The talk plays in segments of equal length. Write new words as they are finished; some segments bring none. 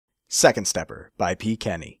Second Stepper by P.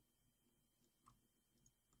 Kenny.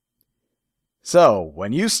 So,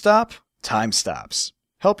 when you stop, time stops.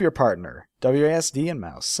 Help your partner. WASD and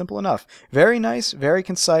mouse. Simple enough. Very nice, very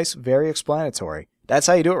concise, very explanatory. That's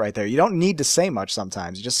how you do it right there. You don't need to say much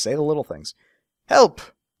sometimes. You just say the little things. Help!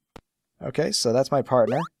 Okay, so that's my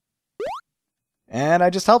partner. And I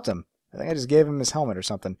just helped him. I think I just gave him his helmet or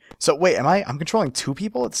something. So wait, I'm controlling two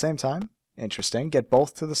people at the same time? Interesting. Get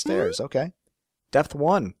both to the stairs. Okay. Depth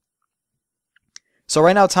 1. So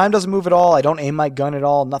right now, time doesn't move at all. I don't aim my gun at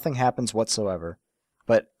all. Nothing happens whatsoever.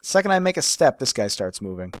 But second I make a step, this guy starts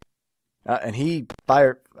moving. And he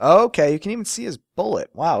fire. Okay, you can even see his bullet.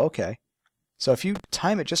 Wow, okay. So if you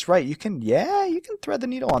time it just right, you can thread the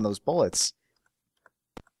needle on those bullets.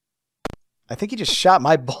 I think he just shot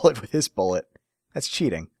my bullet with his bullet. That's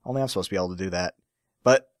cheating. Only I'm supposed to be able to do that.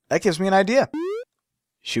 But that gives me an idea.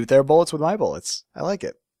 Shoot their bullets with my bullets. I like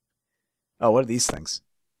it. Oh, what are these things?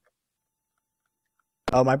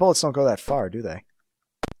 Oh, my bullets don't go that far, do they?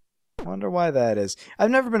 I wonder why that is.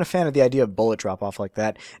 I've never been a fan of the idea of bullet drop-off like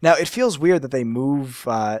that. Now, it feels weird that they move...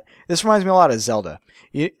 this reminds me a lot of Zelda.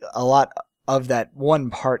 A lot of that one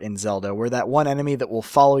part in Zelda, where that one enemy that will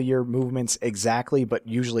follow your movements exactly, but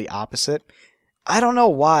usually opposite. I don't know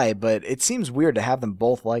why, but it seems weird to have them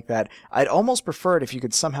both like that. I'd almost prefer it if you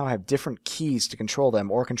could somehow have different keys to control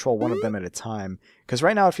them, or control one of them at a time. Because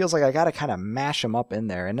right now it feels like I gotta kind of mash them up in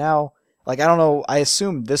there. And now, like, I don't know, I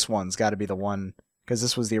assume this one's gotta be the one... because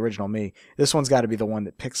this was the original me. This one's got to be the one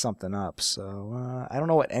that picks something up. So, I don't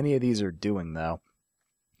know what any of these are doing, though.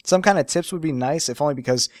 Some kind of tips would be nice, if only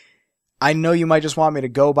because I know you might just want me to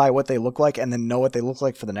go by what they look like and then know what they look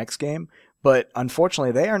like for the next game. But,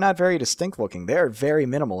 unfortunately, they are not very distinct looking. They are very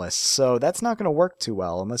minimalist, so that's not going to work too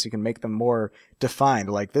well unless you can make them more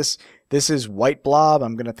defined. Like, this is White Blob.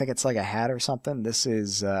 I'm going to think it's like a hat or something. This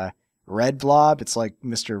is, Red Blob, it's like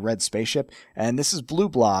Mr. Red Spaceship, and this is Blue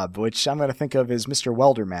Blob, which I'm going to think of as Mr.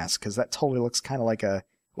 Welder Mask, because that totally looks kind of like a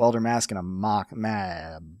welder mask and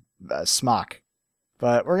a smock.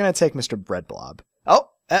 But we're going to take Mr. Red Blob. Oh,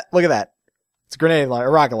 look at that. It's a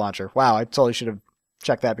rocket launcher. Wow, I totally should have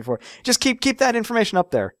checked that before. Just keep that information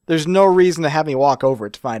up there. There's no reason to have me walk over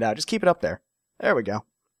it to find out. Just keep it up there. There we go.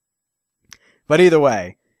 But either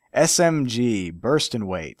way, SMG, burst in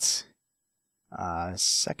weight.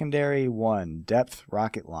 Secondary 1, depth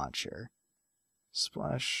rocket launcher.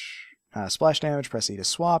 Splash damage, press E to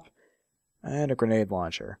swap. And a grenade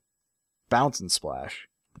launcher. Bounce and splash.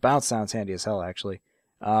 The bounce sounds handy as hell, actually.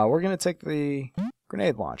 We're going to take the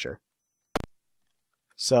grenade launcher.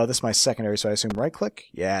 So this is my secondary, so I assume right click?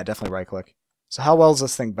 Yeah, definitely right click. So how well does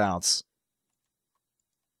this thing bounce?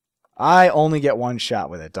 I only get one shot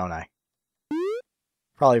with it, don't I?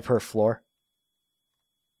 Probably per floor.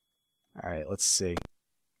 Alright, let's see.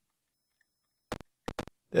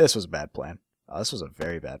 This was a bad plan. Oh, this was a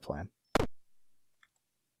very bad plan. At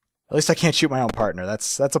least I can't shoot my own partner.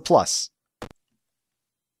 That's a plus.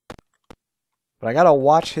 But I gotta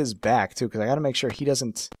watch his back, too, because I gotta make sure he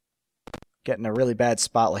doesn't get in a really bad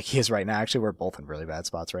spot like he is right now. Actually, we're both in really bad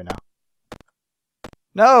spots right now.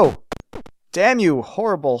 No! Damn you,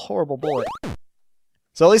 horrible, horrible bullet.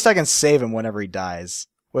 So at least I can save him whenever he dies,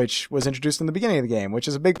 which was introduced in the beginning of the game, which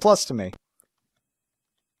is a big plus to me.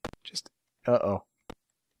 Just, uh-oh.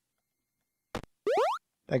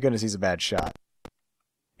 Thank goodness he's a bad shot.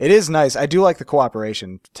 It is nice. I do like the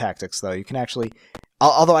cooperation tactics, though. You can actually...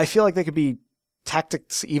 Although I feel like they could be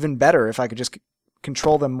tactics even better if I could just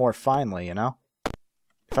control them more finely, you know?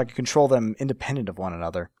 If I could control them independent of one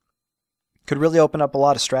another. Could really open up a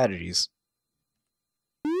lot of strategies.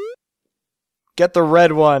 Get the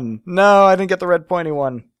red one! No, I didn't get the red pointy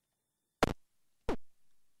one.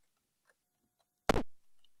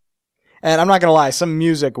 And I'm not going to lie, some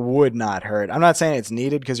music would not hurt. I'm not saying it's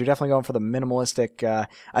needed, because you're definitely going for the minimalistic,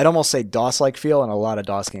 I'd almost say DOS-like feel, and a lot of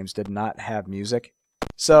DOS games did not have music.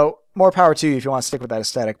 So, more power to you if you want to stick with that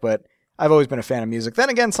aesthetic, but I've always been a fan of music. Then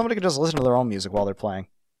again, somebody could just listen to their own music while they're playing.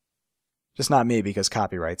 Just not me, because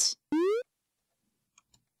copyrights.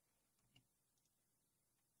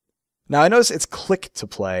 Now, I notice it's click to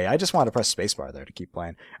play. I just want to press spacebar there to keep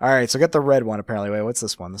playing. Alright, so get the red one, apparently. Wait, what's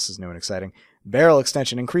this one? This is new and exciting. Barrel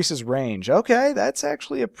extension increases range. Okay, that's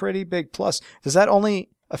actually a pretty big plus. Does that only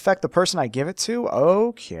affect the person I give it to?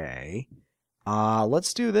 Okay.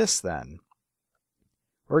 Let's do this, then.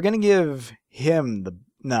 We're going to give him the...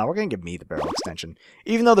 No, we're going to give me the barrel extension.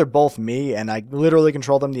 Even though they're both me, and I literally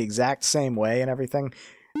control them the exact same way and everything,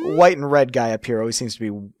 white and red guy up here always seems to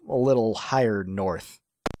be a little higher north.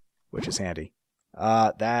 Which is handy.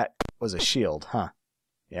 That was a shield, huh?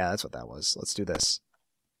 Yeah, that's what that was. Let's do this.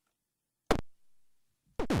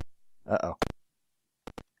 Uh-oh.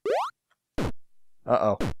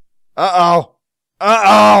 Uh-oh. Uh-oh!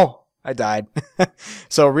 Uh-oh! I died.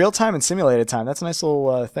 So real-time and simulated time, that's a nice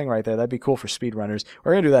little thing right there. That'd be cool for speedrunners.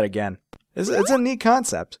 We're going to do that again. It's a neat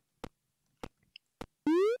concept.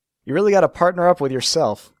 You really got to partner up with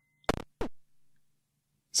yourself.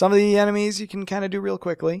 Some of the enemies you can kind of do real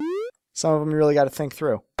quickly. Some of them you really got to think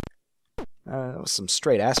through. That was some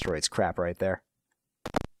straight asteroids crap right there.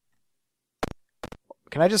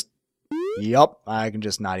 Can I just... Yup, I can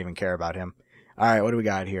just not even care about him. Alright, what do we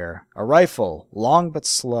got here? A rifle. Long but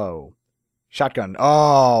slow. Shotgun.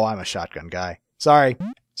 Oh, I'm a shotgun guy. Sorry.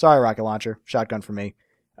 Sorry, rocket launcher. Shotgun for me.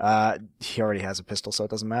 He already has a pistol, so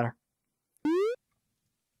it doesn't matter.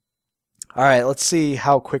 Alright, let's see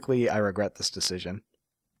how quickly I regret this decision.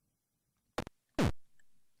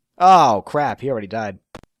 Oh, crap. He already died.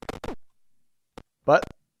 But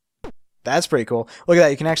that's pretty cool. Look at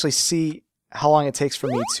that. You can actually see how long it takes for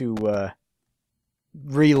me to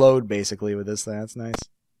reload, basically, with this thing. That's nice.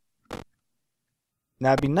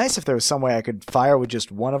 Now, it'd be nice if there was some way I could fire with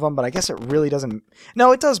just one of them, but I guess it really doesn't...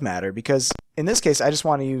 No, it does matter, because in this case, I just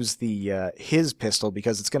want to use the his pistol,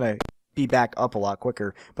 because it's going to be back up a lot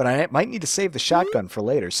quicker, but I might need to save the shotgun for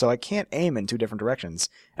later, so I can't aim in two different directions.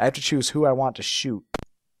 I have to choose who I want to shoot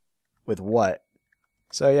with what.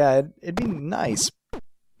 So yeah, it'd be nice,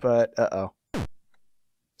 but uh-oh.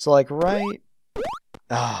 So like right...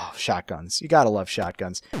 Oh, shotguns. You gotta love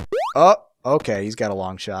shotguns. Oh, okay, he's got a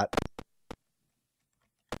long shot.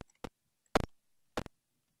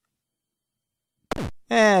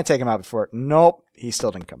 Take him out before... Nope, he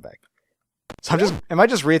still didn't come back. So am I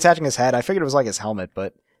just reattaching his head? I figured it was like his helmet,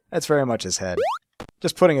 but that's very much his head.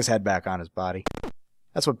 Just putting his head back on his body.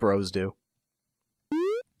 That's what bros do.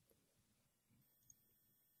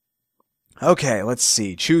 Okay, let's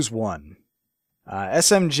see. Choose one.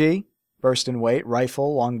 SMG, burst in weight,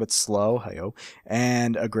 rifle, long but slow, hi-yo,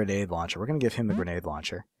 and a grenade launcher. We're going to give him the grenade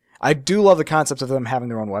launcher. I do love the concept of them having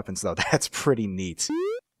their own weapons, though. That's pretty neat.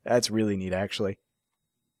 That's really neat, actually.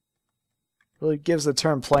 Really gives the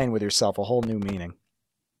term playing with yourself a whole new meaning.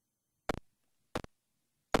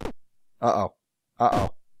 Uh-oh.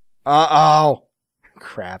 Uh-oh. Uh-oh!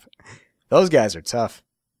 Crap. Those guys are tough.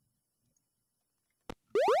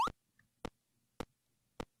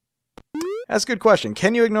 That's a good question.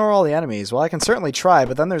 Can you ignore all the enemies? Well, I can certainly try,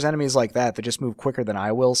 but then there's enemies like that that just move quicker than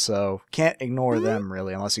I will, so can't ignore them,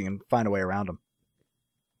 really, unless you can find a way around them.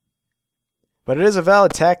 But it is a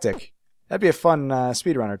valid tactic. That'd be a fun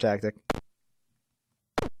speedrunner tactic.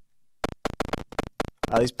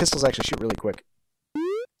 These pistols actually shoot really quick.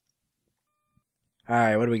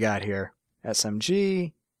 Alright, what do we got here?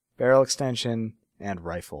 SMG, barrel extension, and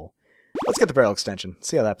rifle. Let's get the barrel extension.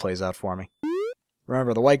 See how that plays out for me.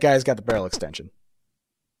 Remember, the white guy's got the barrel extension.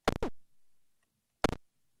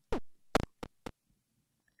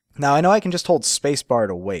 Now, I know I can just hold spacebar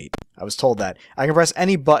to wait. I was told that. I can press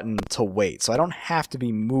any button to wait, so I don't have to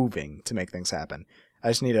be moving to make things happen. I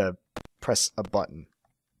just need to press a button.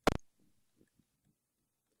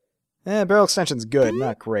 Barrel extension's good,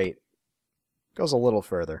 not great. Goes a little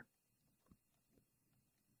further.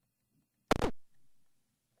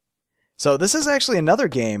 So this is actually another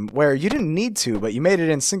game where you didn't need to, but you made it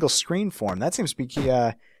in single screen form. That seems to be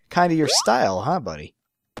kind of your style, huh, buddy?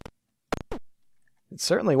 It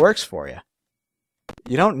certainly works for you.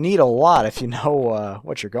 You don't need a lot if you know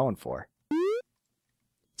what you're going for.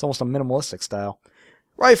 It's almost a minimalistic style.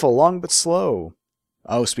 Rifle, long but slow.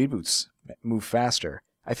 Oh, speed boots. Move faster.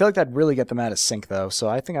 I feel like that'd really get them out of sync, though, so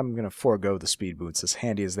I think I'm going to forego the speed boots, as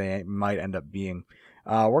handy as they might end up being.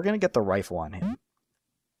 We're going to get the rifle on him.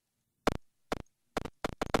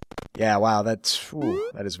 Yeah, wow, that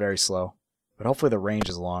is very slow. But hopefully the range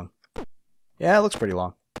is long. Yeah, it looks pretty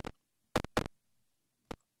long.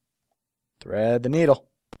 Thread the needle.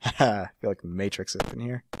 I feel like the Matrix up in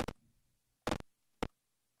here.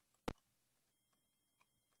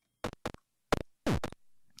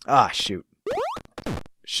 Ah, shoot.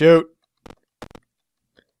 Shoot!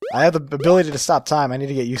 I have the ability to stop time. I need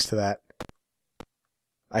to get used to that.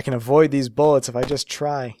 I can avoid these bullets if I just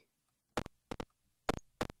try.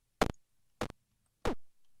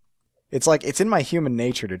 It's like, it's in my human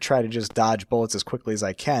nature to try to just dodge bullets as quickly as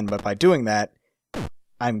I can, but by doing that,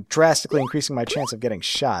 I'm drastically increasing my chance of getting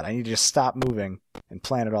shot. I need to just stop moving and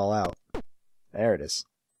plan it all out. There it is.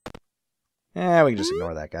 We can just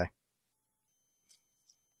ignore that guy.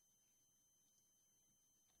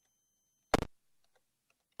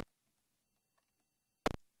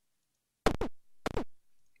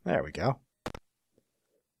 There we go.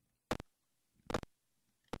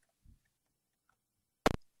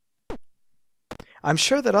 I'm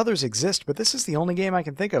sure that others exist, but this is the only game I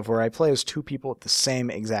can think of where I play as two people at the same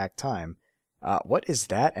exact time. What is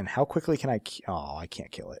that, and how quickly can I... Oh, I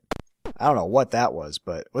can't kill it. I don't know what that was,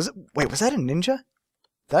 but... Was it... Wait, was that a ninja?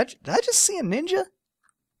 Did I just see a ninja?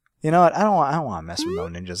 You know what? I don't want to mess with no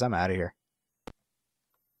ninjas. I'm out of here.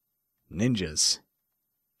 Ninjas.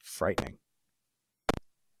 Frightening.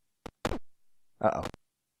 Uh-oh.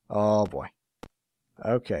 Oh, boy.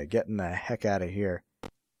 Okay, getting the heck out of here. I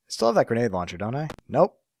still have that grenade launcher, don't I?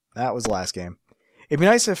 Nope. That was the last game. It'd be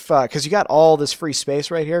nice if, because you got all this free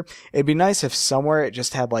space right here, it'd be nice if somewhere it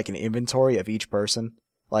just had like an inventory of each person.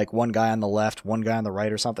 Like one guy on the left, one guy on the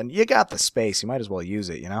right or something. You got the space. You might as well use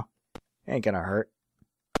it, you know? Ain't gonna hurt.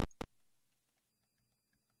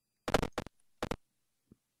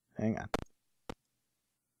 Hang on.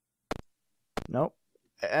 Nope.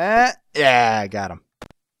 Yeah, I got him.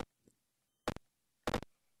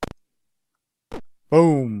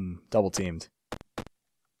 Boom. Double teamed.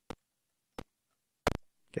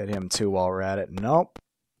 Get him too while we're at it. Nope.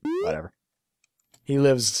 Whatever. He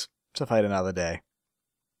lives to fight another day.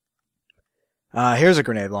 Here's a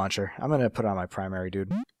grenade launcher. I'm going to put it on my primary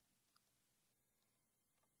dude.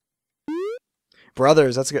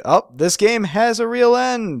 Brothers, that's good. Oh, this game has a real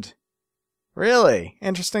end. Really?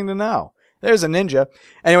 Interesting to know. There's a ninja.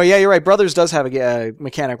 Anyway, yeah, you're right. Brothers does have a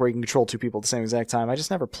mechanic where you can control two people at the same exact time. I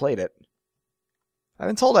just never played it. I've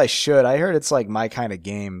been told I should. I heard it's like my kind of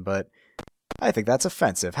game, but I think that's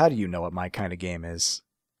offensive. How do you know what my kind of game is?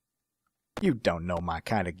 You don't know my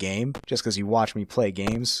kind of game just because you watch me play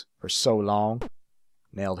games for so long.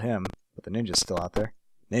 Nailed him, but the ninja's still out there.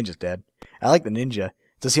 Ninja's dead. I like the ninja.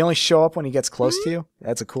 Does he only show up when he gets close to you?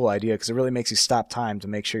 That's a cool idea because it really makes you stop time to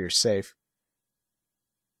make sure you're safe.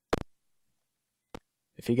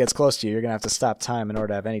 If he gets close to you, you're going to have to stop time in order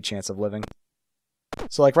to have any chance of living.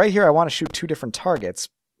 So like right here, I want to shoot two different targets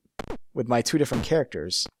with my two different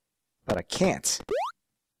characters, but I can't.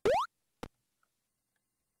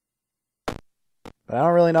 But I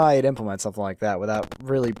don't really know how you'd implement something like that without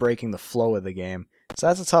really breaking the flow of the game. So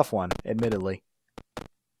that's a tough one, admittedly.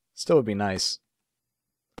 Still would be nice.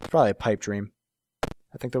 It's probably a pipe dream.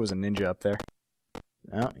 I think there was a ninja up there.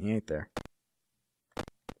 No, he ain't there.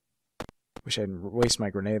 Wish I didn't waste my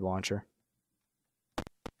grenade launcher.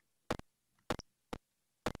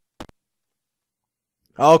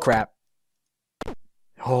 Oh, crap.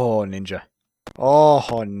 Oh, ninja. Oh,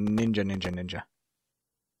 ninja, ninja, ninja.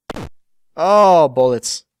 Oh,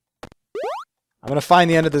 bullets. I'm gonna find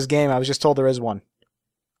the end of this game. I was just told there is one.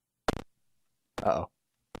 Uh-oh.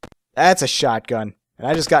 That's a shotgun. And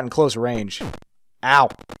I just got in close range. Ow.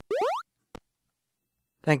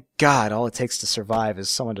 Thank God all it takes to survive is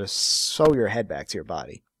someone to sew your head back to your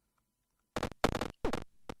body.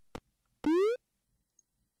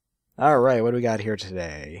 Alright, what do we got here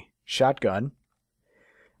today? Shotgun.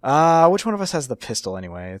 Which one of us has the pistol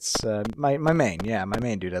anyway? It's my main. Yeah, my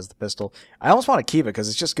main dude has the pistol. I almost want to keep it because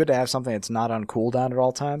it's just good to have something that's not on cooldown at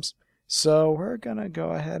all times. So we're gonna go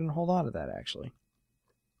ahead and hold on to that, actually.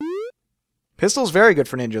 Pistol's very good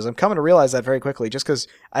for ninjas. I'm coming to realize that very quickly just because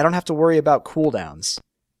I don't have to worry about cooldowns.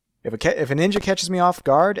 If a ninja catches me off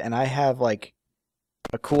guard and I have, like,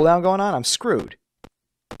 a cooldown going on, I'm screwed.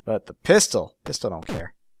 But the pistol don't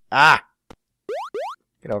care. Ah!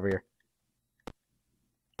 Get over here.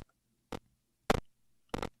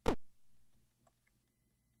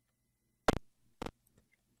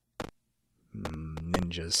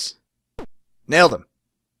 Ninjas. Nailed him!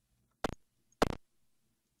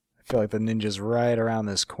 I feel like the ninja's right around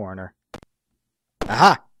this corner.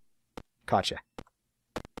 Aha! Caught ya.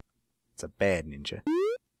 It's a bad ninja.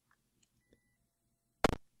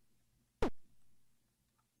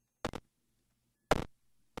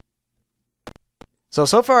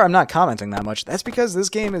 So far I'm not commenting that much. That's because this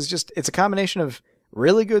game is just, it's a combination of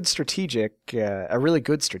really good strategic, a really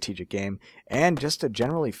good strategic game, and just a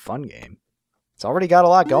generally fun game. It's already got a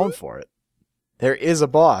lot going for it. There is a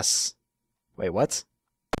boss. Wait, what?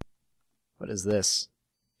 What is this?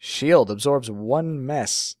 Shield absorbs one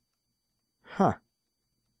mess. Huh.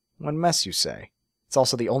 One mess, you say? It's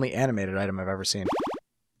also the only animated item I've ever seen.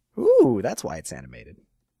 Ooh, that's why it's animated.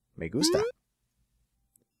 Me gusta.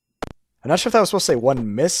 I'm not sure if that was supposed to say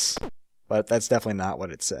one miss, but that's definitely not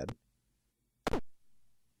what it said.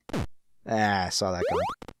 Ah, I saw that coming.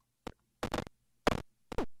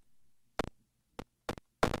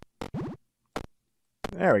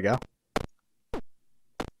 There we go.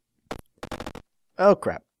 Oh,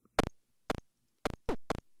 crap.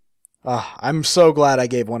 Ah, I'm so glad I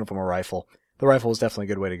gave one of them a rifle. The rifle was definitely a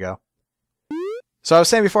good way to go. So I was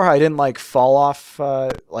saying before how I didn't like fall off,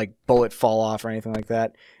 like bullet fall off or anything like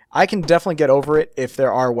that. I can definitely get over it if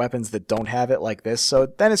there are weapons that don't have it like this, so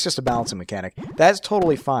then it's just a balancing mechanic. That's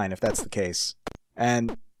totally fine if that's the case.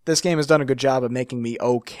 And this game has done a good job of making me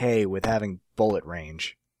okay with having bullet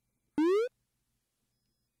range.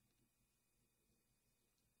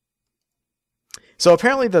 So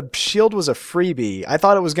apparently the shield was a freebie. I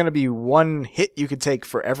thought it was going to be one hit you could take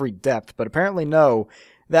for every depth, but apparently no,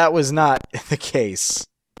 that was not the case.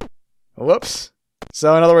 Whoops.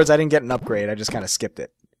 So in other words, I didn't get an upgrade, I just kind of skipped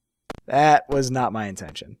it. That was not my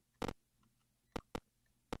intention.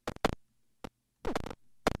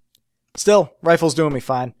 Still, rifle's doing me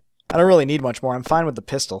fine. I don't really need much more, I'm fine with the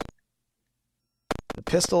pistol. The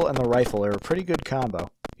pistol and the rifle are a pretty good combo.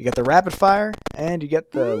 You get the rapid fire, and you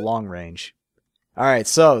get the long range. Alright,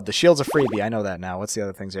 so the shield's a freebie. I know that now. What's the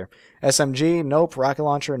other things here? SMG, nope. Rocket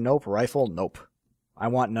launcher, nope. Rifle, nope. I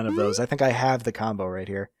want none of those. I think I have the combo right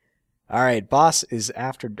here. Alright, boss is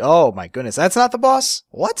after... Oh my goodness, that's not the boss?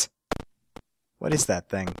 What? What is that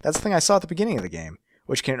thing? That's the thing I saw at the beginning of the game,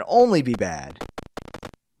 which can only be bad.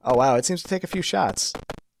 Oh wow, it seems to take a few shots.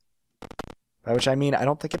 By which I mean I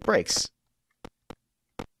don't think it breaks.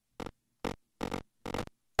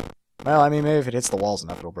 Well, I mean, maybe if it hits the walls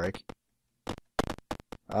enough, it'll break.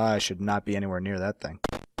 I should not be anywhere near that thing.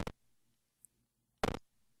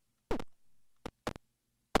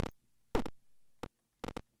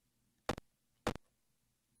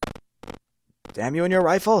 Damn you and your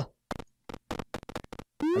rifle!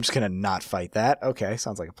 I'm just gonna not fight that. Okay,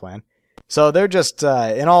 sounds like a plan. So they're just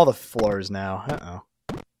in all the floors now. Uh-oh.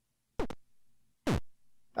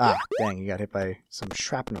 Ah, dang, you got hit by some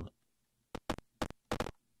shrapnel.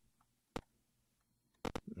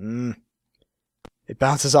 It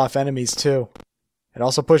bounces off enemies, too. It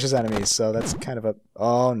also pushes enemies, so that's kind of a...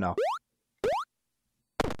 Oh, no.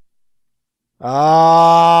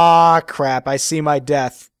 Ah, crap. I see my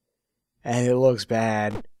death. And it looks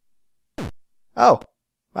bad. Oh.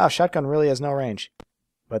 Wow, shotgun really has no range.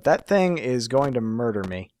 But that thing is going to murder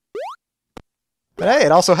me. But hey,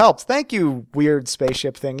 it also helped. Thank you, weird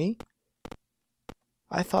spaceship thingy.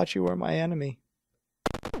 I thought you were my enemy.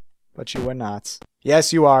 But you were not.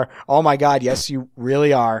 Yes, you are. Oh my god, yes, you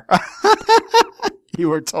really are. You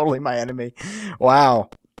were totally my enemy. Wow.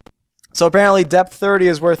 So apparently depth 30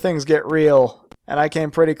 is where things get real. And I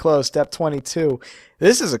came pretty close, depth 22.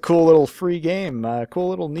 This is a cool little free game. Cool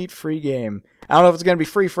little neat free game. I don't know if it's going to be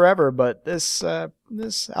free forever, but this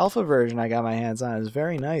alpha version I got my hands on is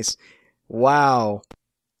very nice. Wow.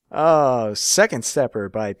 Oh, Second Stepper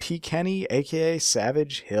by P. Kenny, a.k.a.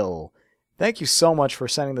 Savage Hill. Thank you so much for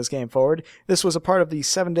sending this game forward. This was a part of the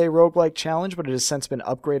 7-day roguelike challenge, but it has since been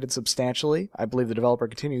upgraded substantially. I believe the developer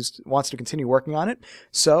wants to continue working on it.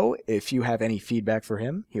 So, if you have any feedback for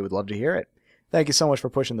him, he would love to hear it. Thank you so much for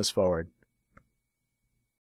pushing this forward.